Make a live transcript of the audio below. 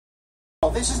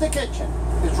this is the kitchen.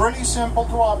 It's really simple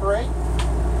to operate.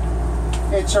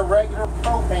 It's a regular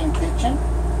propane kitchen.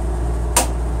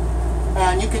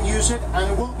 And you can use it,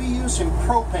 and we'll be using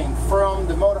propane from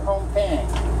the motorhome tank.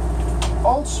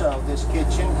 Also, this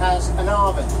kitchen has an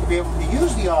oven. To be able to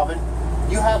use the oven,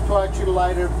 you have to actually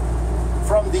light it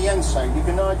from the inside. You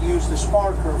cannot use the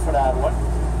sparker for that one,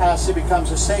 as it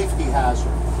becomes a safety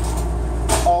hazard.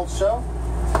 Also,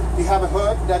 you have a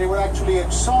hood that it will actually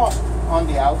exhaust on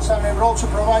the outside, and it will also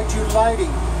provide you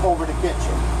lighting over the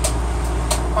kitchen.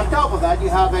 On top of that, you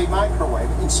have a microwave.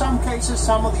 In some cases,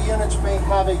 some of the units may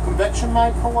have a convection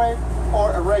microwave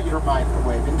or a regular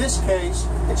microwave. In this case,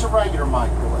 it's a regular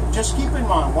microwave. Just keep in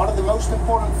mind, one of the most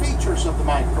important features of the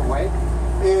microwave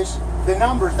is the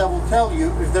numbers that will tell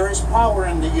you if there is power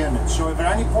in the unit. So if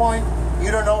at any point you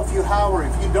don't know if you have or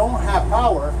if you don't have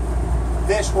power,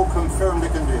 this will confirm the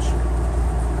condition.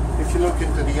 If you look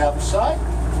into the other side,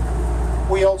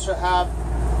 we also have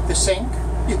the sink.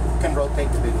 You can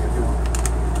rotate the video if you want.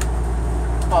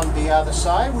 On the other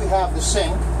side, we have the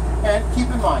sink. And keep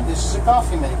in mind, this is a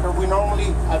coffee maker. We normally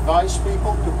advise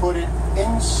people to put it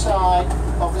inside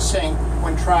of the sink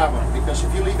when traveling, because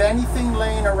if you leave anything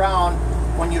laying around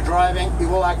when you're driving, it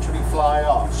will actually fly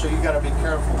off. So you got to be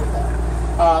careful with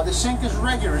that. The sink is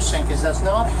regular sink. It does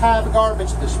not have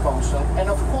garbage disposal. And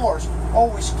of course,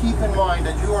 always keep in mind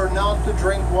that you are not to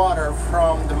drink water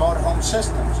from the motorhome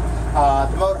systems.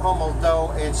 The motorhome,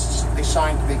 although it's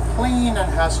designed to be clean and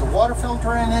has a water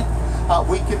filter in it,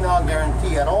 we cannot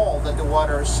guarantee at all that the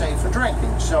water is safe for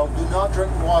drinking. So do not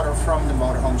drink water from the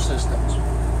motorhome systems.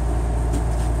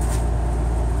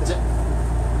 That's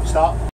it. Stop.